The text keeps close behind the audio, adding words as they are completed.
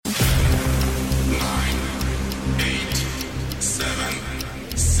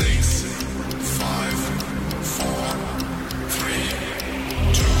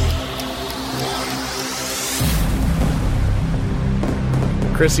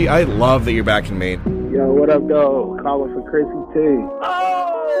Krissy, I love that you're back in Maine. Yo, what up, though? Calling for Krissy T.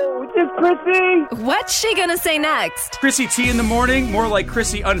 Oh, it's Krissy. What's she gonna say next? Krissy T in the morning, more like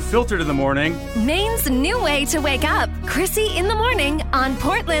Krissy Unfiltered in the morning. Maine's new way to wake up. Krissy in the morning on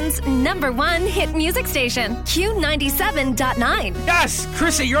Portland's #1 hit music station, Q97.9. Yes,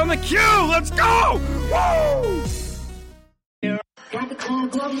 Krissy, you're on the queue. Let's go. Woo! Oh,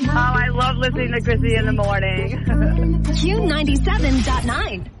 I love listening to Krissy in the morning.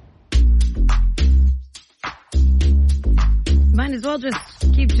 Q97.9. Might as well just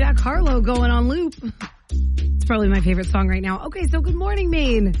keep Jack Harlow going on loop. It's probably my favorite song right now. Okay, so good morning,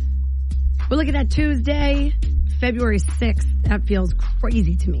 Maine. We're looking at Tuesday, February 6th. That feels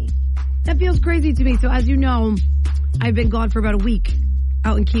crazy to me. So as you know, I've been gone for about a week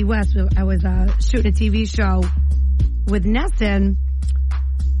out in Key West. I was shooting a TV show with Nesson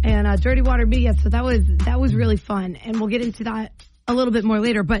and Dirty Water Media, so that was really fun, and we'll get into that a little bit more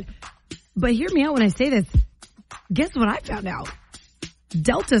later. But hear me out when I say this. Guess what I found out?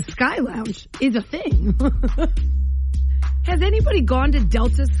 Delta Sky Lounge is a thing. Has anybody gone to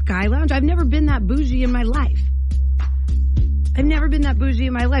Delta Sky Lounge? I've never been that bougie in my life. But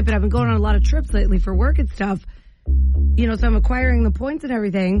I've been going on a lot of trips lately for work and stuff. You know, so I'm acquiring the points and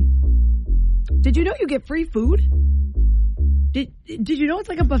everything. Did you know you get free food? Did you know it's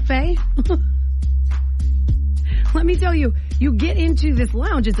like a buffet? Let me tell you, you get into this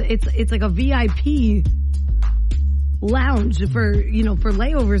lounge. It's like a VIP lounge for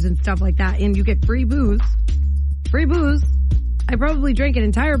layovers and stuff like that, and you get free booze. I probably drank an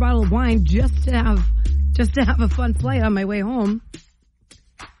entire bottle of wine just to have a fun flight on my way home.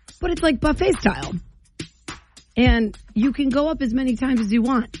 But it's like buffet style, and you can go up as many times as you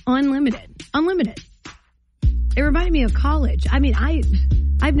want, unlimited. It reminded me of college. I mean,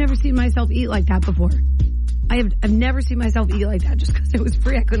 I've never seen myself eat like that before. I've never seen myself eat like that just because it was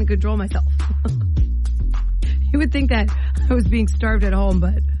free. I couldn't control myself. You would think that I was being starved at home,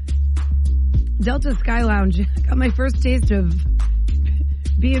 but Delta Sky Lounge got my first taste of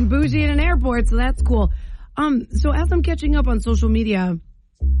being bougie in an airport, so that's cool. So as I'm catching up on social media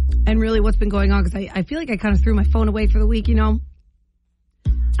and really what's been going on, because I feel like I kind of threw my phone away for the week,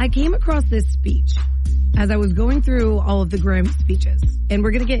 I came across this speech as I was going through all of the Grammy speeches, and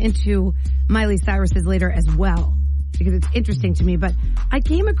we're going to get into Miley Cyrus's later as well, because it's interesting to me, but I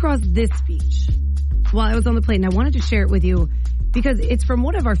came across this speech while I was on the plane, and I wanted to share it with you because it's from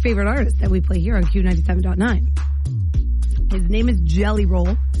one of our favorite artists that we play here on Q97.9. His name is Jelly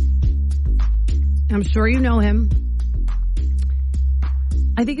Roll. I'm sure you know him.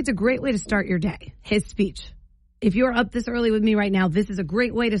 I think it's a great way to start your day, his speech. If you're up this early with me right now, this is a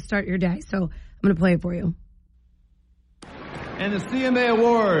great way to start your day, so I'm going to play it for you. And the CMA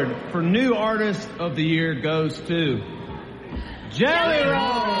Award for New Artist of the Year goes to Jelly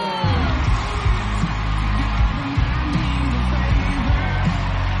Roll.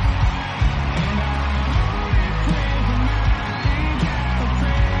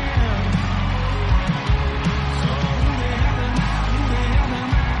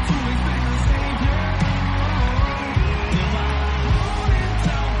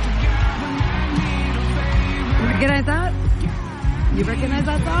 Recognize that? You recognize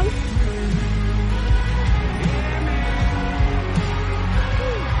that song?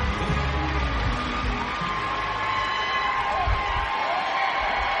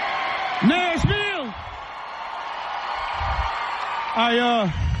 Nashville!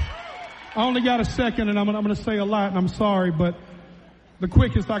 I only got a second, and I'm gonna say a lot, and I'm sorry, but the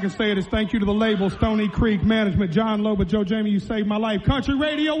quickest I can say it is thank you to the label, Stony Creek Management, John Loba, Joe Jamie, you saved my life. Country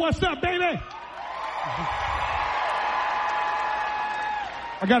Radio, what's up, baby?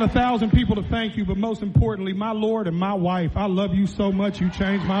 I got 1,000 people to thank you, but most importantly, my Lord and my wife. I love you so much. You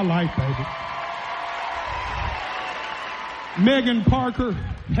changed my life, baby. Megan, Parker,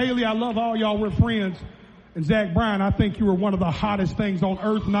 Haley, I love all y'all. We're friends. And Zach Bryan, I think you were one of the hottest things on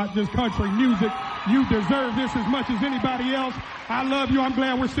earth, not just country music. You deserve this as much as anybody else. I love you. I'm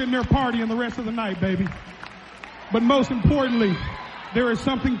glad we're sitting there partying the rest of the night, baby. But most importantly, there is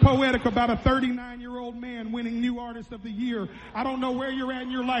something poetic about a 39-year-old man winning New Artist of the Year. I don't know where you're at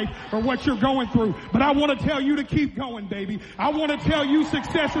in your life or what you're going through, but I want to tell you to keep going, baby. I want to tell you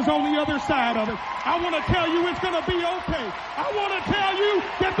success is on the other side of it. I want to tell you it's going to be okay. I want to tell you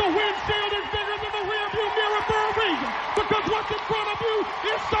that the windshield is bigger than the rearview mirror for a reason, because what's in front of you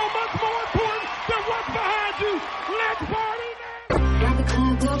is so much more important than what's behind you. Let's party now.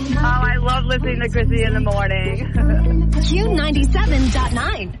 Oh, I love listening to Krissy in the morning.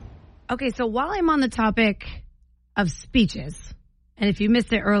 Q97.9. Okay, so while I'm on the topic of speeches, and if you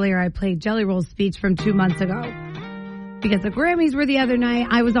missed it earlier, I played Jelly Roll's speech from 2 months ago. because the Grammys were the other night.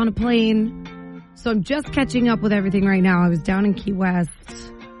 I was on a plane, so I'm just catching up with everything right now. I was down in Key West.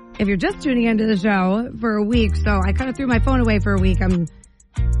 If you're just tuning into the show for a week, so I kind of threw my phone away for a week. I'm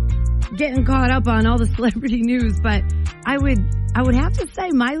getting caught up on all the celebrity news, but I would have to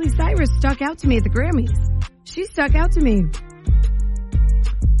say Miley Cyrus stuck out to me at the Grammys. She stuck out to me.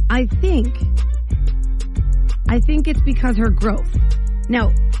 I think it's because her growth.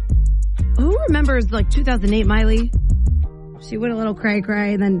 Now, who remembers like 2008 Miley? She went a little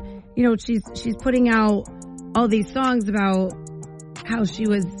cray-cray, and then, you know, she's putting out all these songs about how she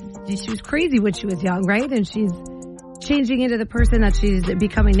was crazy when she was young, right? And she's changing into the person that she's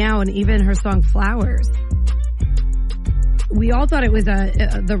becoming now, and even her song Flowers. We all thought it was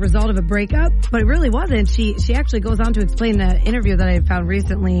the result of a breakup, but it really wasn't. She actually goes on to explain in an interview that I found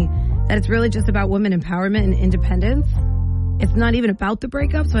recently that it's really just about women empowerment and independence. It's not even about the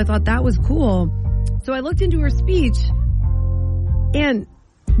breakup, so I thought that was cool. So I looked into her speech, and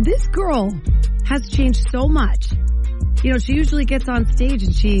this girl has changed so much. You know, she usually gets on stage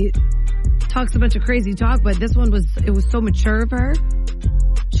and she talks a bunch of crazy talk, but this one was so mature of her.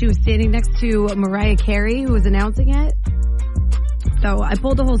 She was standing next to Mariah Carey, who was announcing it. So I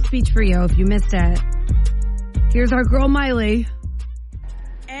pulled the whole speech for you if you missed it. Here's our girl Miley.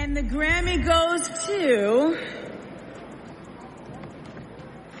 And the Grammy goes to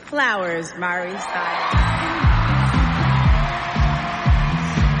Flowers, Miley Cyrus.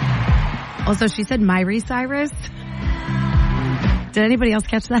 Also, she said Miley Cyrus. Did anybody else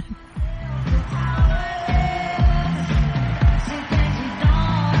catch that?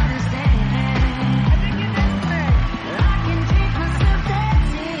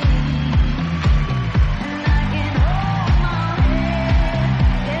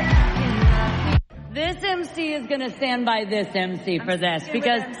 This MC is going to stand by this MC for this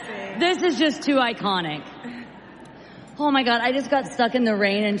because this is just too iconic. Oh my God, I just got stuck in the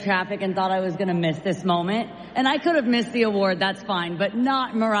rain and traffic and thought I was going to miss this moment. And I could have missed the award, that's fine, but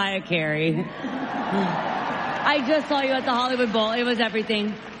not Mariah Carey. I just saw you at the Hollywood Bowl. It was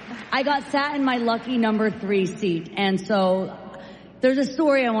everything. I got sat in my lucky number 3 seat. And so there's a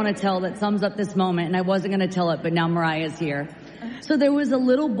story I want to tell that sums up this moment. And I wasn't going to tell it, but now Mariah's here. So there was a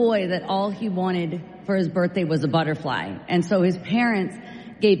little boy that all he wanted for his birthday was a butterfly. And so his parents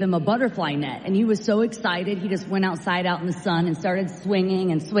gave him a butterfly net. And he was so excited, he just went outside out in the sun and started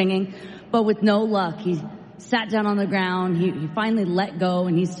swinging and swinging. But with no luck, he sat down on the ground. He finally let go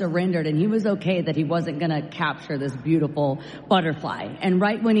and he surrendered. And he was okay that he wasn't going to capture this beautiful butterfly. And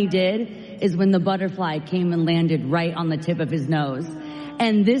right when he did is when the butterfly came and landed right on the tip of his nose.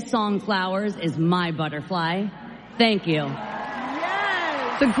 And this song, Flowers, is my butterfly. Thank you.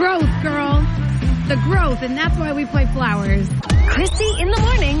 Yes. The growth, girl. The growth, and that's why we play Flowers. Krissy in the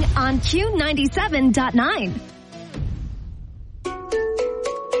morning on Q97.9.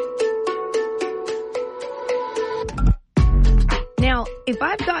 Now, if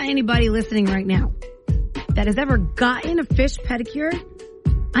I've got anybody listening right now that has ever gotten a fish pedicure,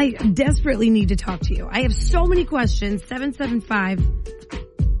 I desperately need to talk to you. I have so many questions.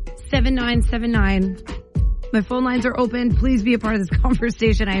 775-7979. My phone lines are open. Please be a part of this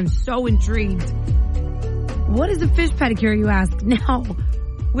conversation. I am so intrigued. What is a fish pedicure, you ask? Now,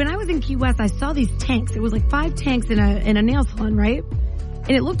 when I was in Key West, I saw these tanks. It was like 5 tanks in a nail salon, right?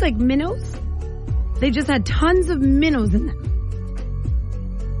 And it looked like minnows. They just had tons of minnows in them.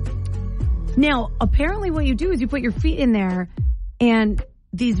 Now, apparently what you do is you put your feet in there and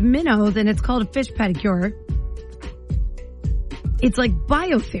these minnows, and it's called a fish pedicure. It's like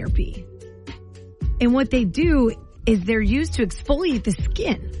biotherapy. And what they do is they're used to exfoliate the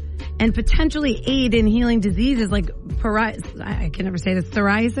skin and potentially aid in healing diseases like I can never say this,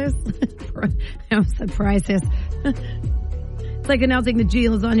 psoriasis. I almost said psoriasis. It's like announcing the G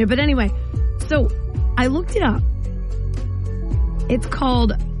lasagna. But anyway, so I looked it up. It's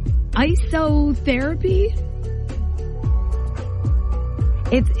called isotherapy.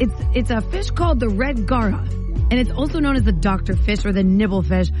 It's a fish called the red gara. And it's also known as the doctor fish or the nibble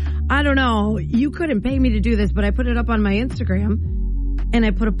fish. I don't know. You couldn't pay me to do this, but I put it up on my Instagram and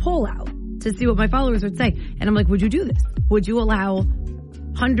I put a poll out to see what my followers would say. And I'm like, would you do this? Would you allow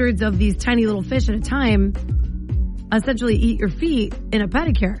hundreds of these tiny little fish at a time essentially eat your feet in a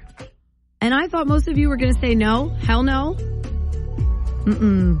pedicure? And I thought most of you were going to say no. Hell no.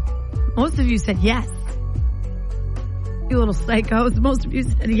 Most of you said yes. You little psychos. Most of you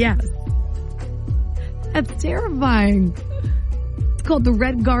said yes. That's terrifying. It's called the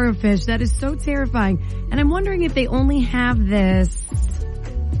red gara fish. That is so terrifying. And I'm wondering if they only have this.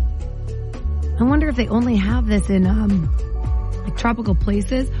 I wonder if they only have this in like tropical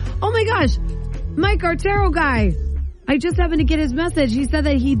places. Oh my gosh, Mike, our tarot guy. I just happened to get his message. He said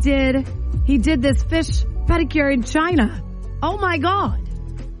that he did this fish pedicure in China. Oh my God.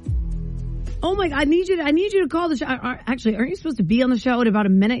 Oh my God. I need you to call the show. Actually, aren't you supposed to be on the show in about a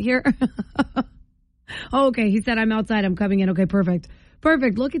minute here? Oh, okay. He said, I'm outside. I'm coming in. Okay, perfect.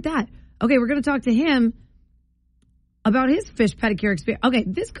 Perfect. Look at that. Okay, we're going to talk to him about his fish pedicure experience. Okay,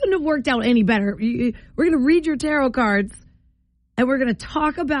 this couldn't have worked out any better. We're going to read your tarot cards, and we're going to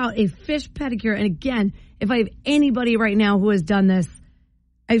talk about a fish pedicure. And again, if I have anybody right now who has done this,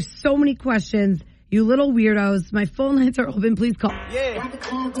 I have so many questions. You little weirdos. My phone lines are open. Please call. Yeah.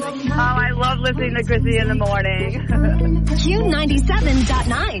 Oh, I love listening to Krissy in the morning.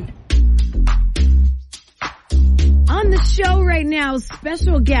 Q97.9. On the show right now,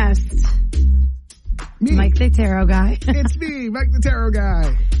 special guest, me. Mike the Tarot Guy. It's me, Mike the Tarot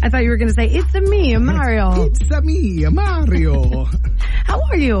Guy. I thought you were going to say, it's me, Mario. It's me, Mario. How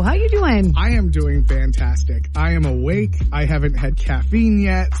are you? How you doing? I am doing fantastic. I am awake. I haven't had caffeine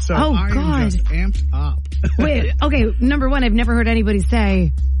yet, so I am just amped up. Wait, okay, number one, I've never heard anybody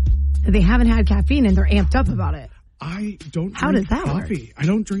say that they haven't had caffeine and they're amped up about it. I don't How drink does that coffee. work? I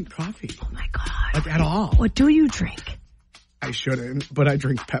don't drink coffee. Oh my God. Like at all. What do you drink? I shouldn't, but I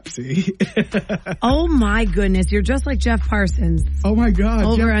drink Pepsi. Oh my goodness, you're just like Jeff Parsons. Oh my God,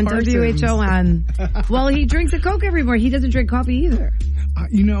 over Jeff on Parsons. WHON. Well, he drinks a Coke every morning. He doesn't drink coffee either.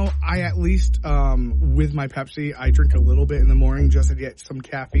 I at least, with my Pepsi, I drink a little bit in the morning just to get some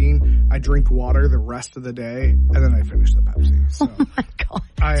caffeine. I drink water the rest of the day, and then I finish the Pepsi. So. Oh my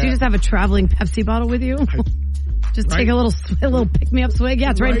God. So you just have a traveling Pepsi bottle with you? Just take a little pick-me-up swig. Yeah,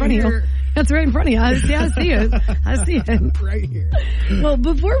 it's right in front of you. That's right in front of you. I see it. I see it. Right here. Well,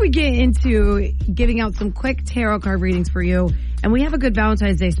 before we get into giving out some quick tarot card readings for you, and we have a good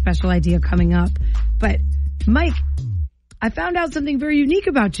Valentine's Day special idea coming up, but Mike, I found out something very unique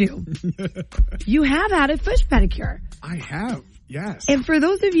about you. You have had a fish pedicure. I have, yes. And for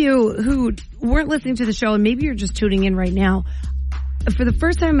those of you who weren't listening to the show, and maybe you're just tuning in right now, for the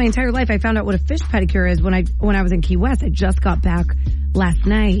first time in my entire life, I found out what a fish pedicure is when I was in Key West. I just got back last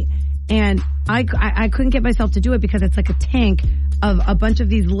night, and I couldn't get myself to do it because it's like a tank of a bunch of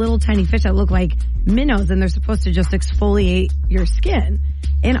these little tiny fish that look like minnows, and they're supposed to just exfoliate your skin.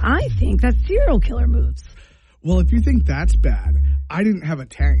 And I think that's serial killer moves. Well, if you think that's bad, I didn't have a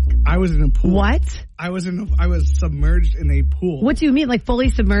tank. I was in a pool. What? I was submerged in a pool. What do you mean, like fully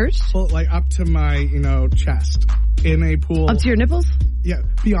submerged? Well, like up to my, chest in a pool. Up to your nipples? Yeah,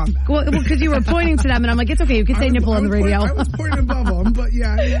 beyond that. Well, because you were pointing to them, and I'm like, it's okay, you can say nipple on the radio. I was pointing above them, but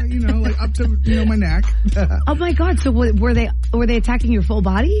yeah, like up to, my neck. Oh my God, so were they attacking your full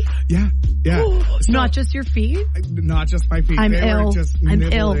body? Yeah. So, not just your feet? Not just my feet. I'm they ill. were just I'm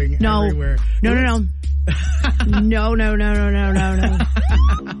nibbling ill. everywhere. No.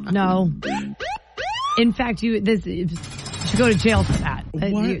 No. In fact, you should go to jail for that.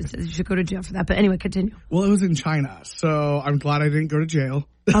 What? You should go to jail for that. But anyway, continue. Well, it was in China, so I'm glad I didn't go to jail.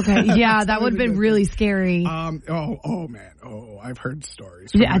 Okay, yeah, that would have been really scary. Oh man. Oh, I've heard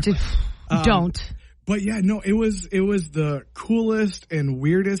stories. Yeah, just don't. But yeah, no, it was the coolest and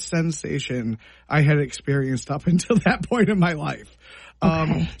weirdest sensation I had experienced up until that point in my life.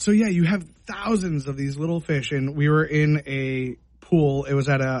 Okay. So yeah, you have thousands of these little fish, and we were in a pool. It was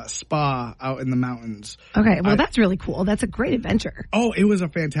at a spa out in the mountains. Okay, well, that's really cool. That's a great adventure. Oh, it was a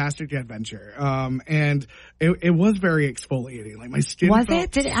fantastic adventure. And it was very exfoliating. Like my skin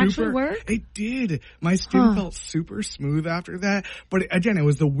Did it actually work? It did. My skin felt super smooth after that. But again, it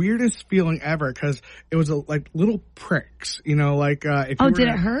was the weirdest feeling ever because it was like little pricks, if you did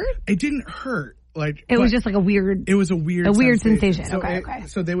it hurt? It didn't hurt. It was just like a weird. It was a weird sensation. So okay.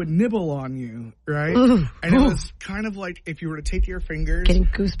 So they would nibble on you, right? Ooh. And it was kind of like if you were to take your fingers, getting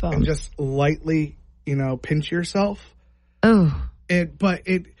goosebumps, and just lightly, pinch yourself. Oh. But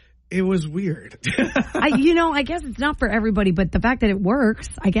it was weird. I guess it's not for everybody, but the fact that it works,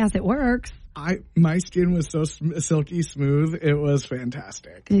 I guess it works. My skin was so silky smooth. It was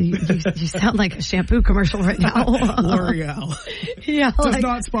fantastic. You sound like a shampoo commercial right now. L'Oreal. Yeah. Does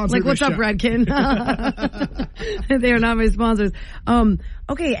not sponsor like, what's this up, show. Redken? They are not my sponsors.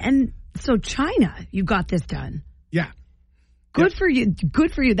 Okay. And so China, you got this done. Yeah. Good for you.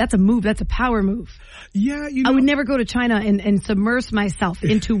 Good for you. That's a move. That's a power move. Yeah. I would never go to China and submerge myself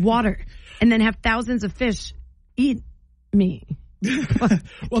into water and then have thousands of fish eat me.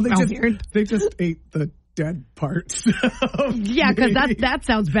 Well, they just ate the dead parts. Yeah, because that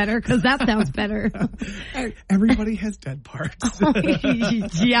sounds better. Everybody has dead parts.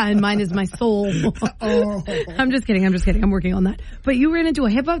 Yeah, and mine is my soul. Oh. I'm just kidding. I'm working on that. But you ran into a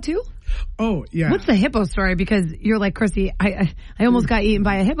hippo too? Oh, yeah. What's the hippo story? Because you're like, Krissy, I almost got eaten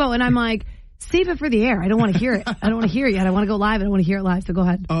by a hippo, and I'm like, Save it for the air. I don't want to hear it. I don't want to hear it yet. I want to go live. I don't want to hear it live, so go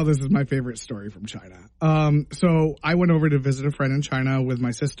ahead. Oh, this is my favorite story from China. So I went over to visit a friend in China with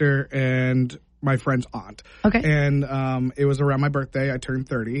my sister and my friend's aunt. Okay. And it was around my birthday. I turned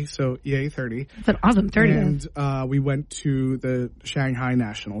 30, so yay 30. That's an awesome 30. And we went to the Shanghai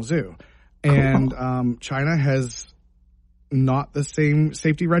National Zoo. And China has not the same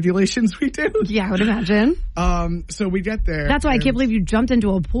safety regulations we do. Yeah, I would imagine. So we get there. That's why I can't believe you jumped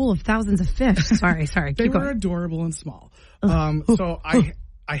into a pool of thousands of fish. Sorry. They were adorable and small. So I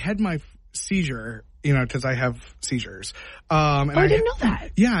had my seizure, because I have seizures. And I didn't know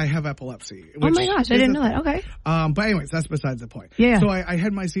that. Yeah, I have epilepsy. Oh my gosh, I didn't know that. Okay. But anyways, that's besides the point. Yeah. So I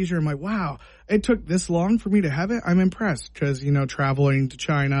had my seizure. I'm like, wow, it took this long for me to have it. I'm impressed because, traveling to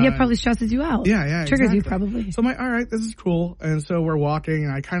China. Yeah, it probably stresses you out. Yeah. Triggers exactly. you probably. So I'm like, all right, this is cool. And so we're walking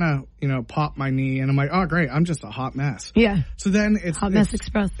and I kind of, pop my knee and I'm like, oh great, I'm just a hot mess. Yeah. So then it's Hot Mess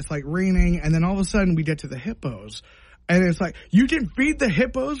Express. It's like raining and then all of a sudden we get to the hippos and it's like, you can feed the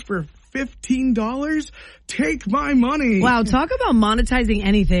hippos for $15? Take my money. Wow, talk about monetizing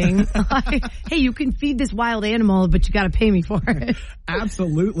anything. Hey, you can feed this wild animal, but you got to pay me for it.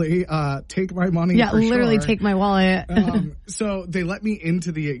 Absolutely. Take my money. Yeah, for literally sure. take my wallet. So they let me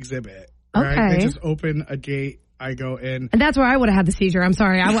into the exhibit. Okay. Right? They just open a gate. I go in. And that's where I would have had the seizure. I'm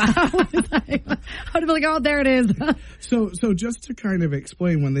sorry. I would have been like, oh, there it is. So just to kind of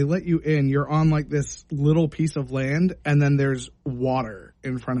explain, when they let you in, you're on like this little piece of land and then there's water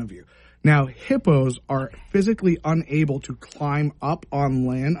in front of you. Now, hippos are physically unable to climb up on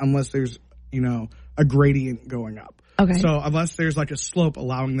land unless there's, a gradient going up. Okay. So unless there's like a slope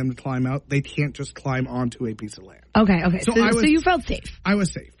allowing them to climb out, they can't just climb onto a piece of land. Okay. So you felt safe. I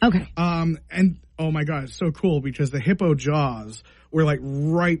was safe. Okay. And oh my God, it's so cool because the hippo jaws were like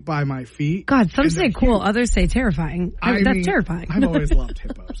right by my feet. God, some say cool, others say terrifying. That's terrifying. I've always loved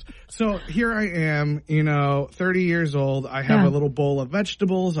hippos. So here I am, 30 years old. I have a little bowl of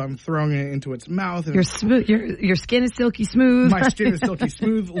vegetables. I'm throwing it into its mouth. And you're smooth. Your skin is silky smooth. My skin is silky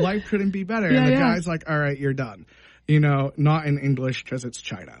smooth. Life couldn't be better. And the guy's like, all right, you're done. Not in English because it's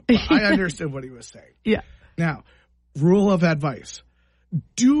China. But I understood what he was saying. Yeah. Now, rule of advice.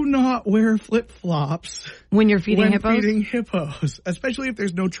 Do not wear flip-flops when you're feeding hippos, especially if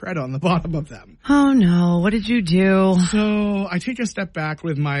there's no tread on the bottom of them. Oh no, what did you do? So I take a step back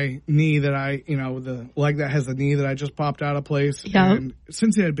with my knee that the leg that has the knee that I just popped out of place. Yeah. And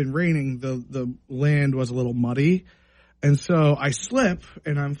since it had been raining, the land was a little muddy. And so I slip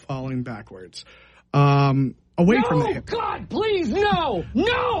and I'm falling backwards. Away from the hippo. God, please, no!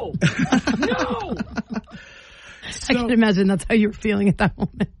 No! I can imagine that's how you were feeling at that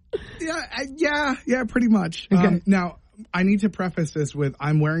moment. Yeah, pretty much. Okay. Now, I need to preface this with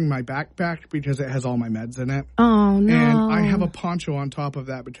I'm wearing my backpack because it has all my meds in it. Oh, no. And I have a poncho on top of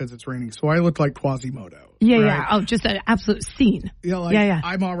that because it's raining. So I look like Quasimodo. Yeah, right? yeah. Oh, just an absolute scene. Yeah,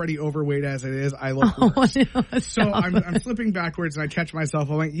 I'm already overweight as it is. I look worse. No, so I'm slipping backwards and I catch myself.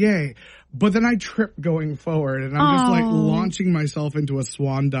 I'm like, yay. But then I trip going forward and I'm just like launching myself into a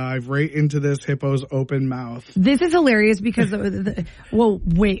swan dive right into this hippo's open mouth. This is hilarious because, whoa,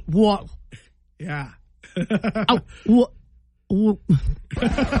 wait, whoa. Yeah.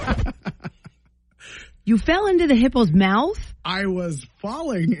 You fell into the hippo's mouth? I was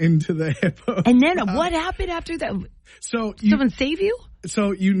falling into the hippo. And then what happened after that? So someone save you?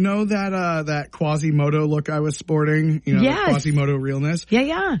 So that Quasimodo look I was sporting, the Quasimodo realness.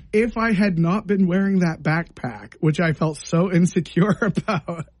 Yeah. If I had not been wearing that backpack, which I felt so insecure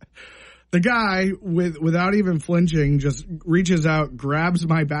about, the guy without even flinching just reaches out, grabs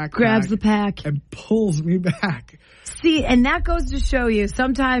my backpack, grabs the pack, and pulls me back. See, and that goes to show you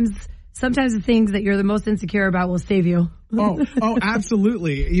sometimes the things that you're the most insecure about will save you. Oh,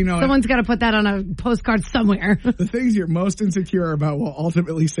 absolutely. Someone's got to put that on a postcard somewhere. The things you're most insecure about will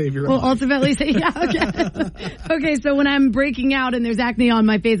ultimately save your life. Okay, so when I'm breaking out and there's acne on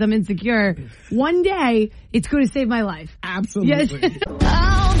my face, I'm insecure. One day, it's going to save my life. Absolutely. Yes.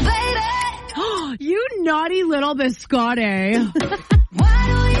 Oh, baby! You naughty little biscotti. Why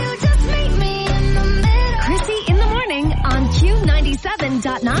don't you just meet me in the middle? Krissy in the morning on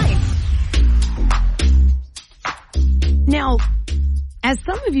Q97.9. Now, as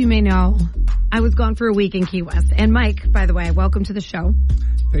some of you may know, I was gone for a week in Key West. And Mike, by the way, welcome to the show.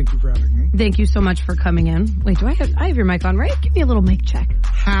 Thank you for having me. Thank you so much for coming in. Wait, I have your mic on, right? Give me a little mic check.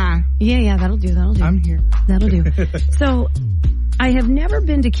 Hi. Yeah, that'll do. I'm here. That'll do. So, I have never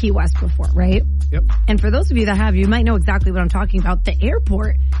been to Key West before, right? Yep. And for those of you that have, you might know exactly what I'm talking about. The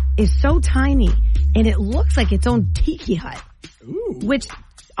airport is so tiny, and it looks like its own tiki hut. Ooh. Which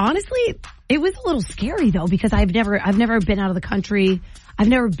honestly, it was a little scary though, because I've never been out of the country. I've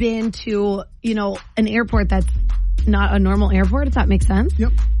never been to, an airport that's not a normal airport, if that makes sense.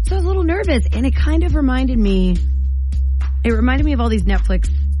 Yep. So I was a little nervous, and it kind of reminded me of all these Netflix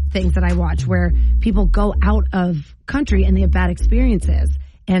things that I watch where people go out of country and they have bad experiences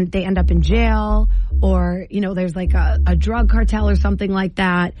and they end up in jail, or, there's like a drug cartel or something like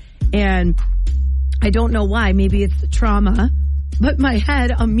that. And I don't know why. Maybe it's the trauma, but my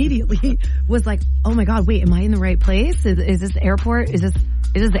head immediately was like, oh my God, wait, am I in the right place? Is this the airport? Is this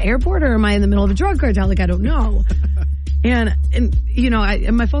the airport, or am I in the middle of a drug cartel? Like, I don't know. And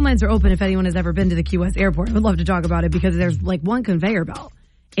my phone lines are open if anyone has ever been to the Key West airport. I would love to talk about it, because there's like one conveyor belt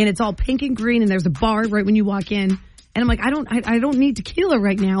and it's all pink and green, and there's a bar right when you walk in. And I'm like, I don't need tequila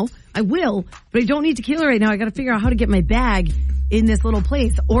right now. I will, but I don't need tequila right now. I got to figure out how to get my bag in this little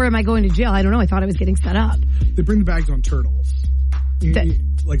place, or am I going to jail? I don't know. I thought I was getting set up. They bring the bags on turtles.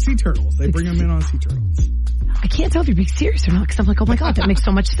 Like sea turtles. They bring them in on sea turtles. I can't tell if you're being serious or not, because I'm like, oh my God, that makes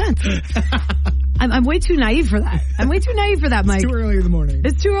so much sense. I'm way too naive for that. Mike. It's too early in the morning.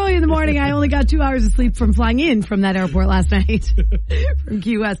 It's too early in the morning. I only got 2 hours of sleep from flying in from that airport last night from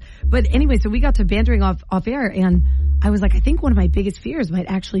Key West. But anyway, so we got to bantering off air, and I was like, I think one of my biggest fears might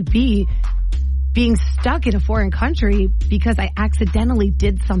actually be being stuck in a foreign country because I accidentally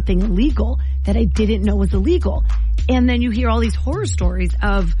did something illegal that I didn't know was illegal. And then you hear all these horror stories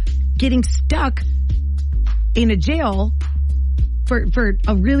of getting stuck in a jail for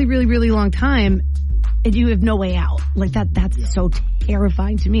a really, really, really long time, and you have no way out. Like that's so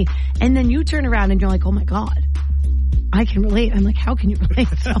terrifying to me. And then you turn around and you're like, oh my God, I can relate. I'm like, how can you relate?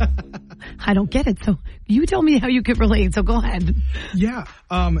 So I don't get it. So you tell me how you can relate. So go ahead. Yeah.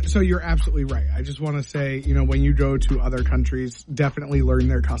 So you're absolutely right. I just want to say, when you go to other countries, definitely learn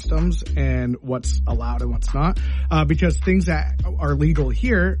their customs and what's allowed and what's not. Because things that are legal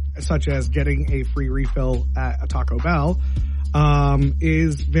here, such as getting a free refill at a Taco Bell,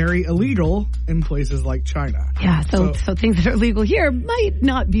 is very illegal in places like China. Yeah, so things that are legal here might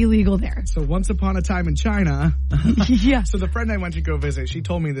not be legal there. So once upon a time in China, yeah. So the friend I went to go visit, she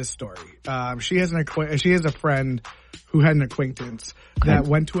told me this story. She has a friend who had an acquaintance that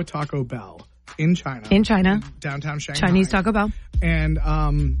went to a Taco Bell in China. Downtown Shanghai. Chinese Taco Bell. And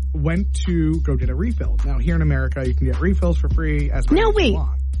went to go get a refill. Now here in America, you can get refills for free as much as you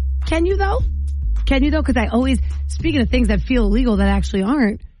want. Can you though? Because I always, speaking of things that feel illegal that actually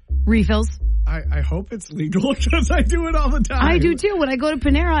aren't, refills. I hope it's legal, because I do it all the time. I do too. When I go to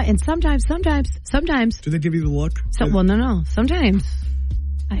Panera, and sometimes. Do they give you the look? No. Sometimes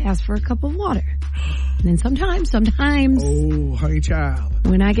I ask for a cup of water. And then sometimes. Oh, honey child.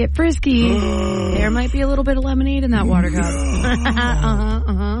 When I get frisky, there might be a little bit of lemonade in that water cup.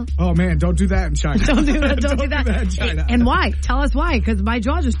 Oh man, don't do that in China. Don't do that in China. And why? Tell us why, because my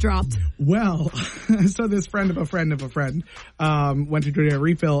jaw just dropped. Well, so this friend of a friend of a friend went to get a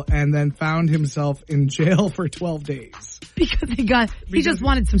refill and then found himself in jail for 12 days. Because he just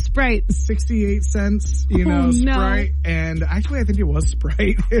wanted some Sprite. 68 cents, Sprite. And actually, I think it was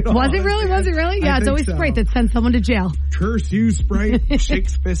Sprite. Was it really? Yeah, it's always Sprite that sends someone to jail. Curse you, Sprite.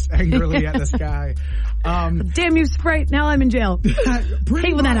 Shakes fist angrily at the sky. Damn you, Sprite. Now I'm in jail.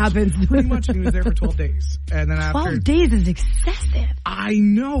 Hate when that happens. Pretty much. He was there for 12 days. And then after 12 days is excessive. I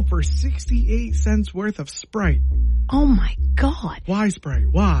know, for 68 cents worth of Sprite. Oh my God. Why Sprite?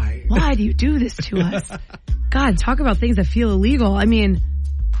 Why? Why do you do this to us? God, talk about things that feel illegal. I mean,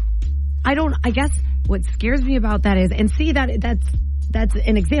 I guess what scares me about that is, and see that's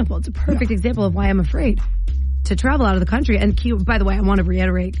an example. It's a perfect example of why I'm afraid to travel out of the country. And by the way, I want to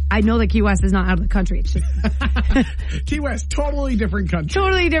reiterate, I know that Key West is not out of the country. It's just Key West, totally different country.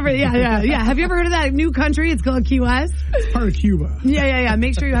 Totally different. Yeah. Have you ever heard of that new country? It's called Key West. It's part of Cuba. Yeah.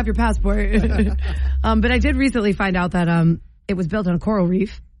 Make sure you have your passport. But I did recently find out that it was built on a coral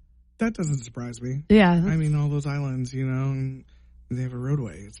reef. That doesn't surprise me. Yeah. I mean, all those islands, they have a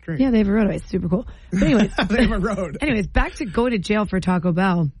roadway. It's great. Yeah, they have a roadway. It's super cool. But anyways, they have a road. Anyways, back to go to jail for Taco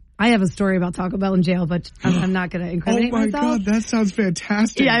Bell. I have a story about Taco Bell in jail, but I'm not going to incriminate myself. Oh my God, that sounds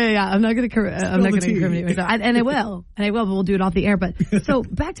fantastic. Yeah. I'm not going to incriminate myself. And I will, but we'll do it off the air. But so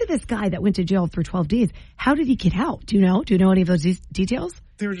back to this guy that went to jail for 12 days. How did he get out? Do you know? Do you know any of those details?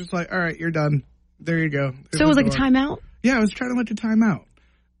 They were just like, all right, you're done. There you go. So it was like a timeout? Yeah, I was trying to let you time out.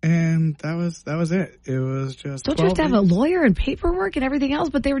 And that was it. It was just. Don't you have to have a lawyer and paperwork and everything else?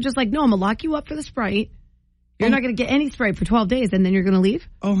 But they were just like, no, I'm going to lock you up for the Sprite. You're not going to get any Sprite for 12 days, and then you're going to leave?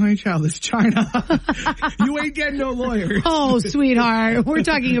 Oh, honey child, it's China. You ain't getting no lawyers. Oh, sweetheart. We're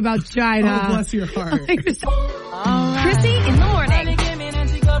talking about China. Oh, bless your heart. Krissy in the morning.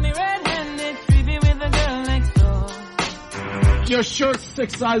 Your shirt's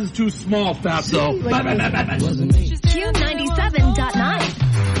 6 sizes too small, fatso. Q97.9.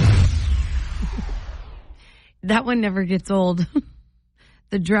 That one never gets old.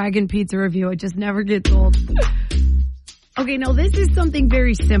 The Dragon Pizza review, it just never gets old. Okay, now this is something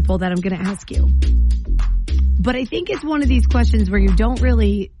very simple that I'm going to ask you. But I think it's one of these questions where you don't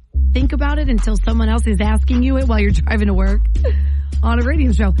really think about it until someone else is asking you it while you're driving to work on a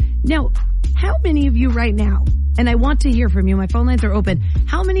radio show. Now, how many of you right now, and I want to hear from you, my phone lines are open,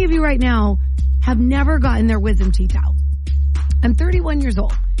 how many of you right now have never gotten their wisdom teeth out? I'm 31 years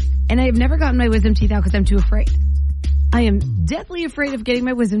old, and I have never gotten my wisdom teeth out because I'm too afraid. I am deathly afraid of getting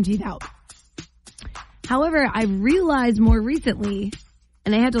my wisdom teeth out. However, I realized more recently,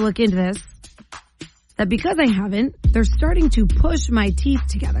 and I had to look into this, that because I haven't, they're starting to push my teeth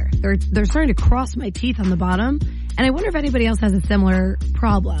together. They're starting to cross my teeth on the bottom. And I wonder if anybody else has a similar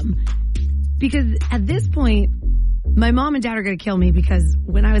problem. Because at this point, my mom and dad are going to kill me because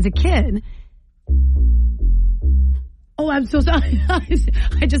when I was a kid... Oh, I'm so sorry.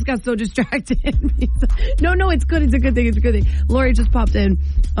 I just got so distracted. No, it's good. It's a good thing. It's a good thing. Lori just popped in.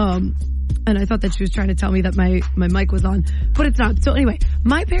 And I thought that she was trying to tell me that my mic was on, but it's not. So anyway,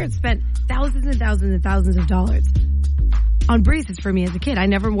 my parents spent thousands and thousands and thousands of dollars on braces for me as a kid. I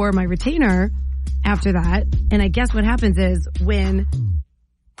never wore my retainer after that. And I guess what happens is when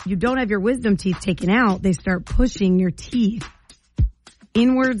you don't have your wisdom teeth taken out, they start pushing your teeth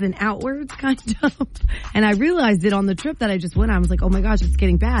inwards and outwards, kind of. And I realized it on the trip that I just went on. I was like, oh my gosh, it's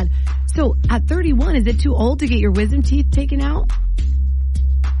getting bad. So at 31, is it too old to get your wisdom teeth taken out?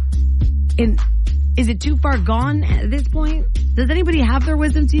 And is it too far gone at this point? Does anybody have their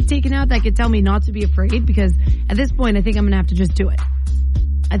wisdom teeth taken out that could tell me not to be afraid? Because at this point, I think I'm going to have to just do it.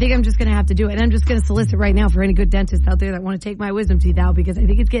 I think I'm just going to have to do it. And I'm just going to solicit right now for any good dentists out there that want to take my wisdom teeth out because I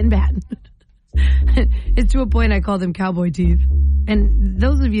think it's getting bad. It's to a point I call them cowboy teeth. And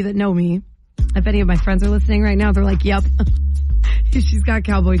those of you that know me, if any of my friends are listening right now, they're like, yep, she's got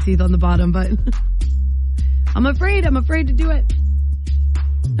cowboy teeth on the bottom, but I'm afraid to do it.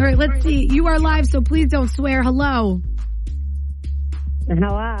 All right, let's see. You are live, so please don't swear. Hello.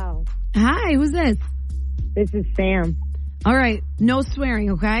 Hello. Hi, who's this? This is Sam. All right, no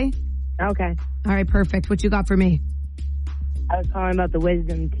swearing, okay? Okay. All right, perfect. What you got for me? I was calling about the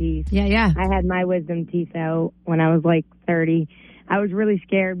wisdom teeth. Yeah. I had my wisdom teeth out when I was like 30. I was really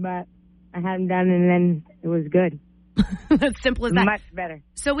scared, but I had them done, and then it was good. As simple as that. Much better.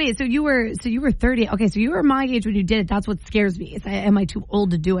 So wait, so you were 30. Okay, so you were my age when you did it. That's what scares me. Am I too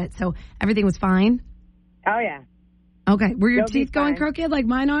old to do it? So everything was fine? Oh, yeah. Okay. Were your They'll teeth going crooked like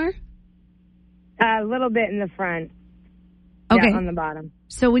mine are? A little bit in the front. Okay. Yeah, on the bottom.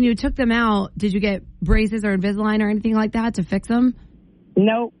 So when you took them out, did you get braces or Invisalign or anything like that to fix them?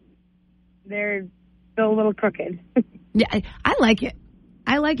 Nope. They're still a little crooked. Yeah, I like it.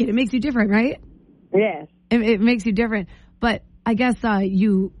 It makes you different, right? Yes. It makes you different. But I guess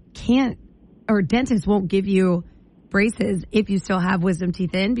you can't, or dentists won't give you braces if you still have wisdom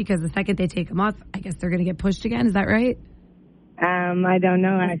teeth in, because the second they take them off, I guess they're going to get pushed again. Is that right? I don't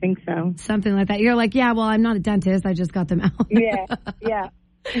know. I think so. Something like that. You're like, yeah, well, I'm not a dentist. I just got them out. Yeah.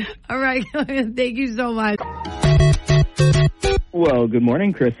 All right. Thank you so much. Well, good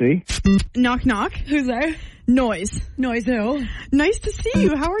morning, Krissy. Knock, knock. Who's there? Noise. Noise who? Nice to see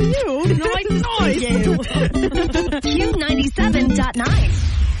you. How are you? Nice to see you. Q97.9.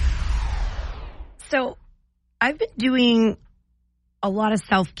 So I've been doing a lot of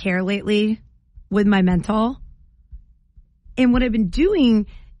self-care lately with my mental. And what I've been doing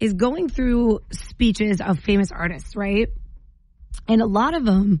is going through speeches of famous artists, right? And a lot of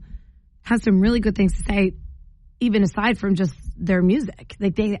them have some really good things to say, even aside from just their music.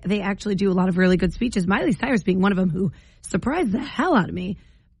 Like they actually do a lot of really good speeches. Miley Cyrus being one of them, who surprised the hell out of me.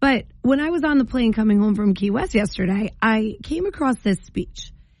 But when I was on the plane coming home from Key West yesterday, I came across this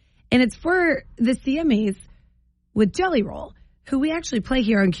speech. And it's for the CMAs with Jelly Roll, who we actually play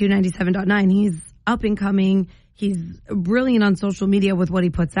here on Q97.9. He's up and coming. He's brilliant on social media with what he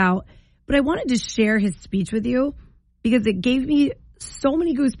puts out. But I wanted to share his speech with you because it gave me so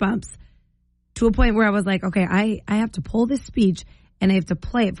many goosebumps to a point where I was like, okay, I have to pull this speech and I have to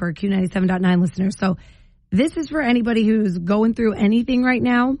play it for Q97.9 listeners. So this is for anybody who's going through anything right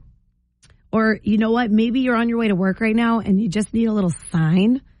now. Or you know what? Maybe you're on your way to work right now and you just need a little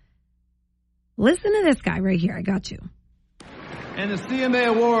sign. Listen to this guy right here. I got you. And the CMA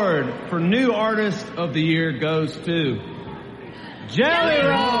Award for New Artist of the Year goes to Jelly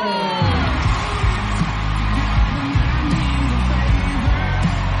Roll.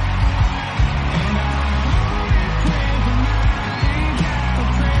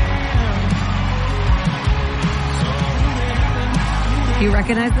 Do you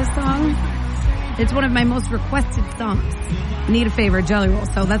recognize this song? It's one of my most requested songs. Need a Favor, Jelly Roll.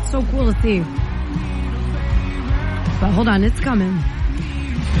 So that's so cool to see. But hold on, it's coming.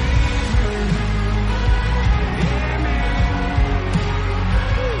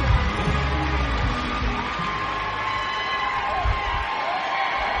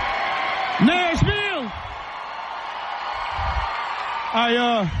 Nashville!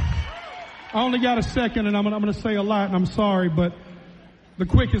 I only got a second, and I'm going to say a lot, and I'm sorry, but the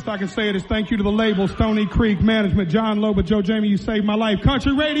quickest I can say it is thank you to the label, Stony Creek Management, John Loba, Joe Jamie, you saved my life.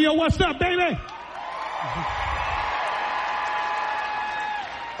 Country Radio, what's up, baby?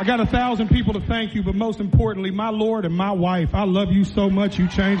 I got 1,000 people to thank you, but most importantly, my Lord and my wife. I love you so much. You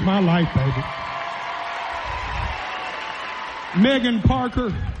changed my life, baby. Megan, Parker,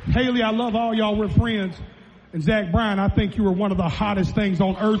 Haley, I love all y'all. We're friends. And Zach Bryan, I think you are one of the hottest things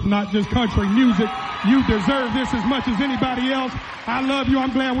on earth, not just country music. You deserve this as much as anybody else. I love you.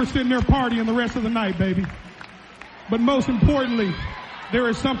 I'm glad we're sitting there partying the rest of the night, baby. But most importantly, there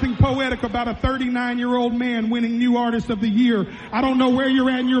is something poetic about a 39-year-old man winning New Artist of the Year. I don't know where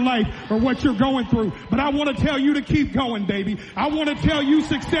you're at in your life or what you're going through, but I want to tell you to keep going, baby. I want to tell you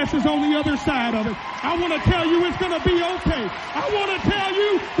success is on the other side of it. I want to tell you it's going to be okay. I want to tell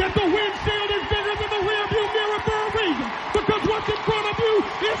you that the windshield is bigger than the rearview mirror for a reason, because what's in front of you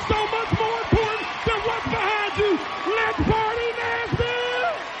is so much more important than what's behind you. Let's party,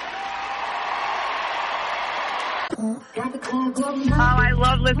 Nashville! Oh, I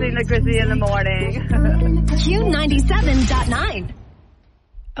love listening to Krissy in the morning. Q97.9.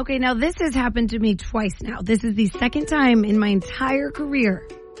 Okay, now this has happened to me twice now. This is the second time in my entire career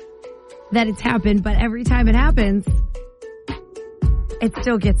that it's happened, but every time it happens, it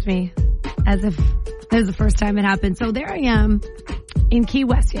still gets me as if this is the first time it happened. So there I am in Key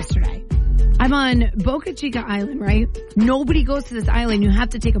West yesterday. I'm on Boca Chica Island, right? Nobody goes to this island. You have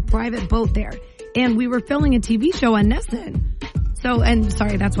to take a private boat there. And we were filming a TV show on Nesson. So, and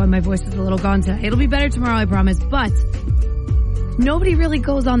sorry, that's why my voice is a little gone today. It'll be better tomorrow, I promise. But nobody really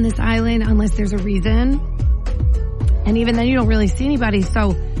goes on this island unless there's a reason. And even then you don't really see anybody.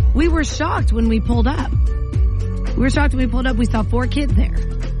 So we were shocked when we pulled up. We saw 4 kids there.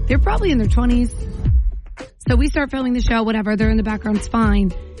 They're probably in their 20s. So we start filming the show, whatever. They're in the background, it's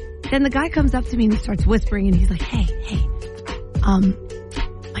fine. Then the guy comes up to me and he starts whispering and he's like, hey,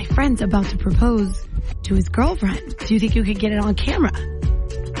 my friend's about to propose to his girlfriend. Do you think you could get it on camera?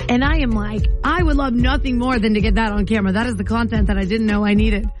 And I am like, I would love nothing more than to get that on camera. That is the content that I didn't know I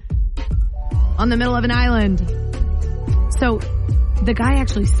needed on the middle of an island. So the guy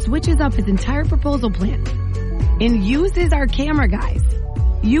actually switches up his entire proposal plan and uses our camera guys.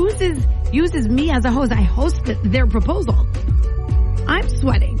 Uses me as a host. I host their proposal. I'm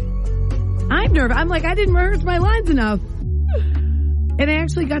sweating. I'm nervous. I'm like, I didn't rehearse my lines enough. And I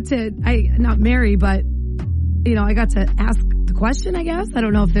actually got to, not marry, but, I got to ask the question, I guess. I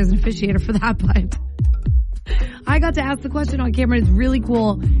don't know if there's an officiator for that, but I got to ask the question on camera. It's really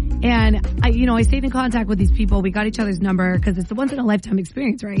cool. And I stayed in contact with these people. We got each other's number because it's the once in a lifetime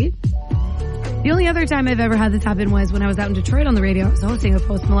experience, right? The only other time I've ever had this happen was when I was out in Detroit on the radio. I was hosting a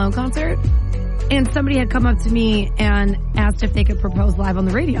Post Malone concert. And somebody had come up to me and asked if they could propose live on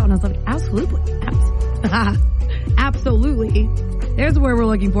the radio. And I was like, absolutely. Absolutely. There's where we're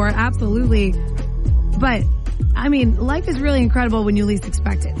looking for it. Absolutely. But, life is really incredible when you least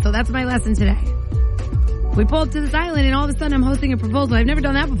expect it. So that's my lesson today. We pull up to this island and all of a sudden I'm hosting a proposal. I've never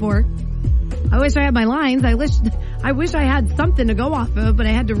done that before. I wish I had my lines. I wish I had something to go off of, but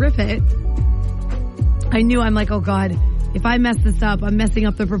I had to riff it. I knew, I'm like, oh God, if I mess this up, I'm messing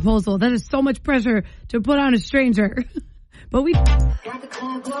up the proposal. That is so much pressure to put on a stranger. But we... Oh,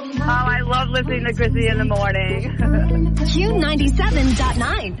 I love listening to Krissy in the morning.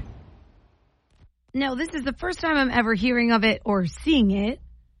 Q97.9. Now, this is the first time I'm ever hearing of it or seeing it.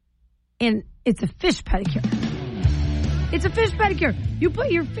 And it's a fish pedicure. It's a fish pedicure. You put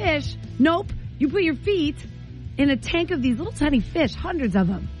your fish... Nope. You put your feet in a tank of these little tiny fish, hundreds of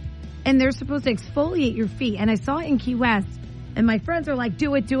them. And they're supposed to exfoliate your feet. And I saw it in Key West. And my friends are like,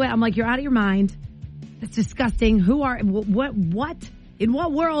 do it. I'm like, you're out of your mind. It's disgusting. What? In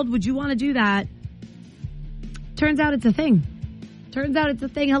what world would you want to do that? Turns out it's a thing.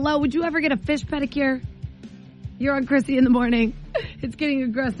 Hello, would you ever get a fish pedicure? You're on Krissy in the morning. It's getting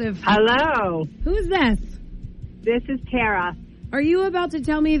aggressive. Hello. Who's this? This is Tara. Are you about to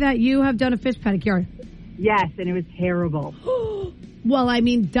tell me that you have done a fish pedicure? Yes, and it was terrible. Well,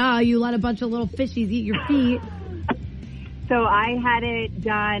 duh. You let a bunch of little fishies eat your feet. So I had it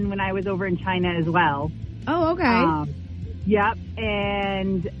done when I was over in China as well. Oh, okay. Yep,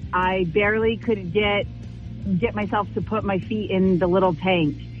 and I barely could get get myself to put my feet in the little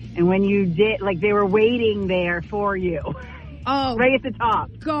tank. And when you did, like, they were waiting there for you. Oh. Right at the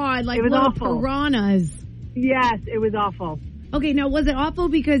top. God, like it was little awful. piranhas. Yes, it was awful. Okay, now, was it awful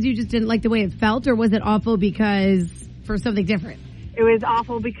because you just didn't like the way it felt, or was it awful because for something different? It was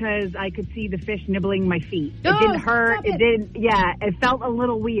awful because I could see the fish nibbling my feet. It Oh, didn't hurt. stop it. It didn't, yeah, it felt a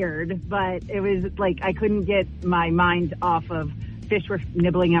little weird, but it was like I couldn't get my mind off of fish were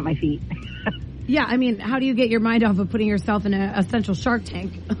nibbling at my feet. Yeah, I mean, how do you get your mind off of putting yourself in a essential Shark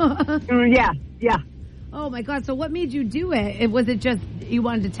Tank? Yeah. Oh, my God. So what made you do it? Was it just you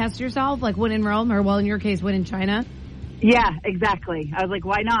wanted to test yourself, like when in Rome, or, well, in your case, when in China? Yeah, exactly. I was like,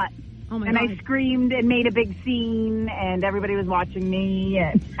 why not? Oh, my and God. I screamed and made a big scene, and everybody was watching me.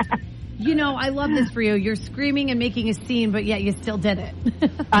 And You know, I love this for you. You're screaming and making a scene, but yet you still did it.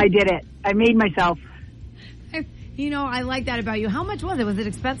 I did it. I made myself. You know, I like that about you. How much was it? Was it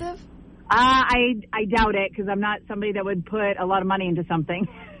expensive? I doubt it, because I'm not somebody that would put a lot of money into something.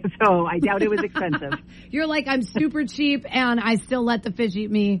 So I doubt it was expensive. You're like, I'm super cheap, and I still let the fish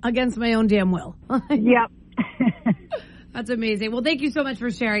eat me against my own damn will. Yep. That's amazing. Well, thank you so much for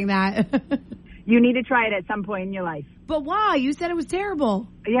sharing that. You need to try it at some point in your life. But why? You said it was terrible.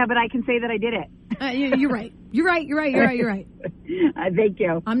 Yeah, but I can say that I did it. You're right. You're right. Thank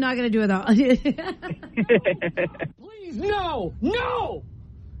you. I'm not going to do it, though. Please, no! No!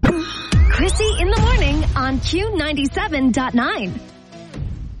 Krissy in the morning on Q97.9.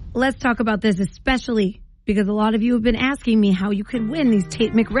 Let's talk about this, especially because a lot of you have been asking me how you could win these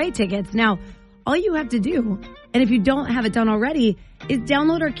Tate McRae tickets. Now, all you have to do, and if you don't have it done already, is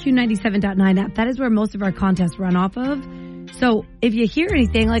download our Q97.9 app. That is where most of our contests run off of. So if you hear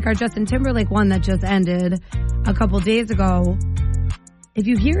anything like our Justin Timberlake one that just ended a couple days ago, if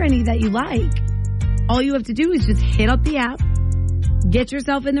you hear any that you like, all you have to do is just hit up the app, get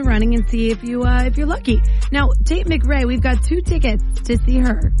yourself in the running, and see if you're lucky. Now, Tate McRae, we've got 2 tickets to see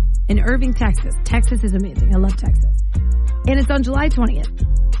her in Irving, Texas. Texas is amazing. I love Texas. And it's on July 20th.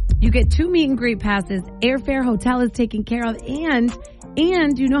 You get 2 meet and greet passes. Airfare, hotel is taken care of. And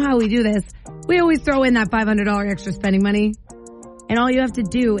you know how we do this. We always throw in that $500 extra spending money. And all you have to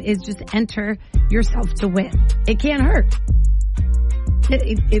do is just enter yourself to win. It can't hurt.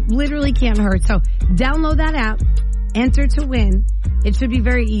 It literally can't hurt. So download that app. Enter to win. It should be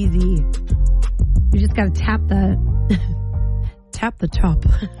very easy. You just got to tap the top.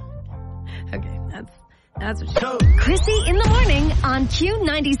 Okay, that's what Krissy in the morning on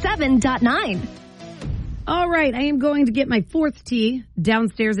Q97.9. All right, I am going to get my 4th tea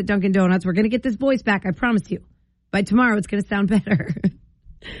downstairs at Dunkin' Donuts. We're going to get this voice back, I promise you. By tomorrow, it's going to sound better.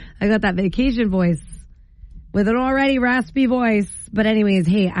 I got that vacation voice with an already raspy voice. But anyways,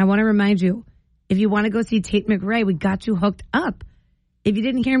 hey, I want to remind you, if you want to go see Tate McRae, we got you hooked up. If you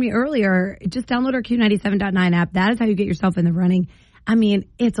didn't hear me earlier, just download our Q97.9 app. That is how you get yourself in the running. I mean,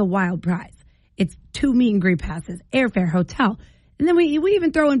 it's a wild prize. It's 2 meet and greet passes, airfare, hotel. And then we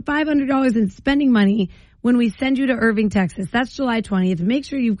even throw in $500 in spending money when we send you to Irving, Texas. That's July 20th. Make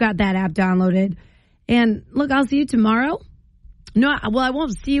sure you've got that app downloaded. And look, I'll see you tomorrow. No, well, I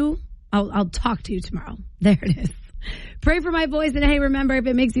won't see you. I'll talk to you tomorrow. There it is. Pray for my voice. And hey, remember, if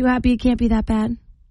it makes you happy, it can't be that bad.